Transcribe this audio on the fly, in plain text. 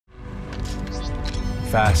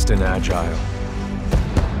Fast and agile.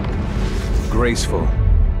 Graceful,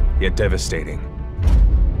 yet devastating.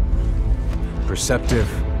 Perceptive,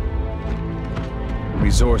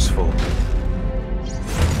 resourceful,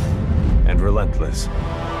 and relentless.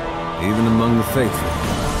 Even among the faithful.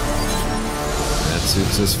 That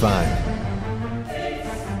suits us fine.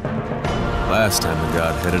 Last time the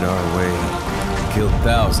god headed our way, he killed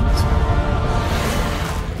thousands.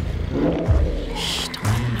 Shh, don't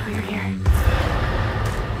let him know you're here.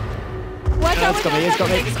 Watch out, It's got me, it's got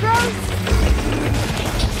me.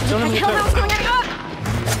 What the hell is going on?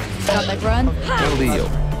 Got that run? No deal.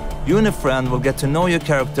 You and a friend will get to know your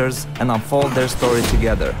characters and unfold their story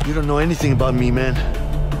together. You don't know anything about me, man.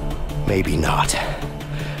 Maybe not.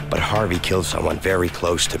 But Harvey killed someone very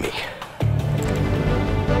close to me.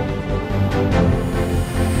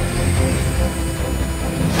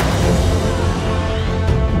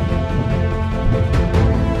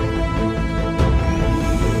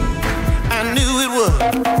 I knew it would.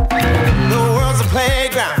 The world's a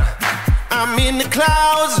playground. I'm in the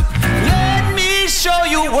clouds. Let me show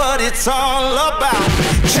you what it's all about.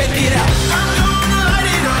 Check it out. I'm gonna light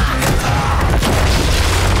it up.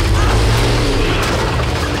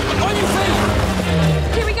 On your feet.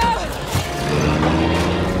 Here we go!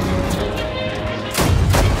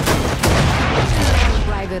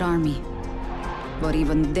 Private army. But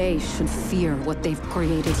even they should fear what they've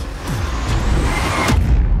created.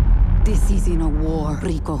 This isn't a war,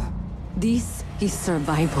 Rico. This is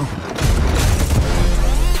survival.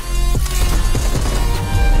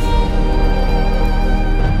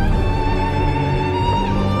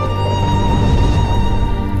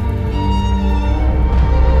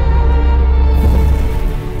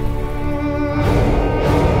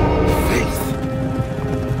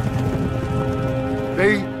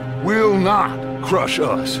 They will not crush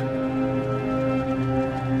us.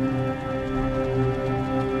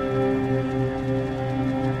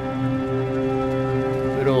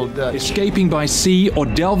 Good old Dutch. Escaping by sea or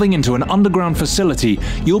delving into an underground facility,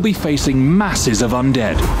 you'll be facing masses of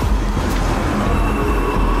undead.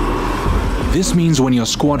 This means when your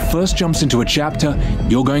squad first jumps into a chapter,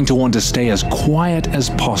 you're going to want to stay as quiet as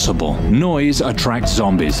possible. Noise attracts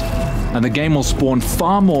zombies, and the game will spawn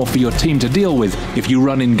far more for your team to deal with if you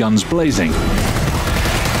run in guns blazing.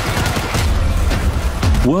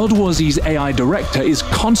 World War Z's AI director is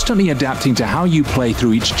constantly adapting to how you play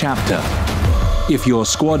through each chapter. If your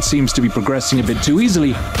squad seems to be progressing a bit too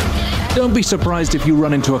easily, don't be surprised if you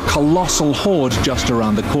run into a colossal horde just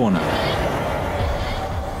around the corner.